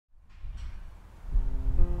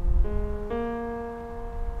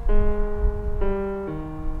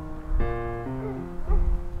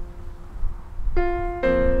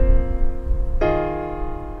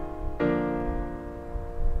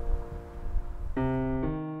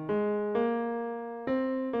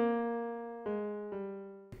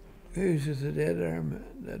Whose is the dead arm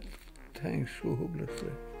that hangs so hopelessly?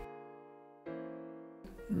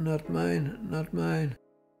 Not mine, not mine.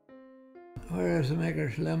 Where is the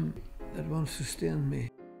maker's limb that once sustained me?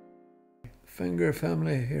 Finger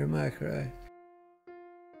family, hear my cry.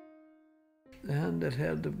 The hand that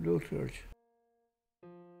held the blowtorch,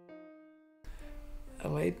 a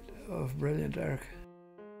light of brilliant arc,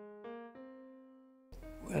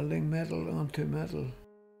 welding metal onto metal.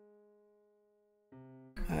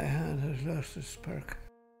 My hand has lost its spark.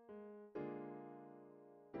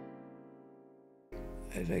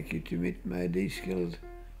 I'd like you to meet my de-skilled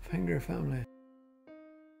finger family.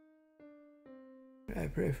 I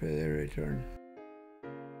pray for their return.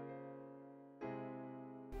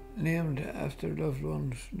 Named after loved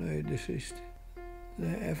ones now deceased,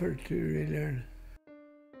 the effort to relearn.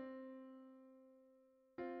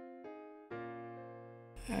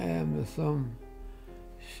 I am the thumb,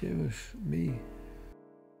 Seamus, me.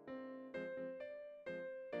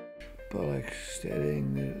 Bollock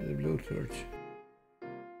steadying the blowtorch.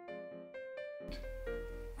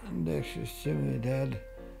 Index is Jimmy, Dad,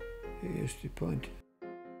 who used to point.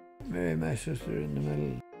 Mary, my sister, in the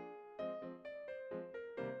middle.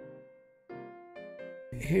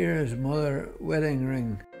 Here is mother, wedding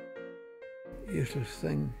ring, useless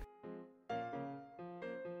thing.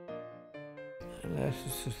 And that's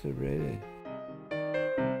Sister Brady.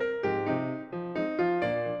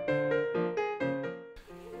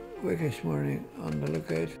 Wickish morning, on the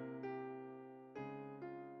lookout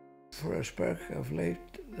for a spark of light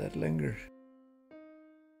that lingers,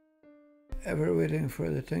 ever waiting for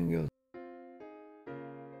the tingle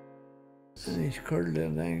in his curled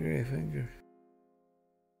and angry fingers.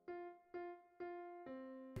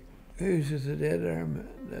 Whose is the dead arm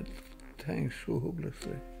that hangs so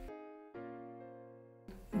hopelessly?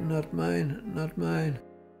 Not mine, not mine.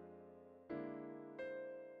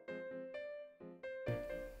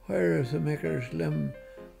 Where is the maker's limb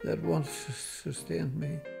that once sustained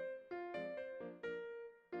me?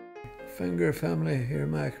 Finger family, hear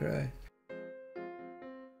my cry.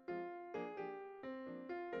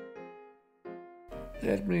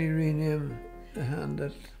 Let me rename the hand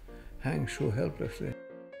that hangs so helplessly.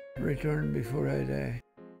 Return before I die.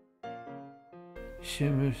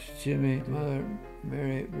 Seamus, Jimmy, Mother,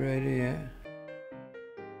 Mary, Brady,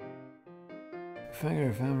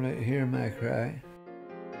 Finger family, hear my cry.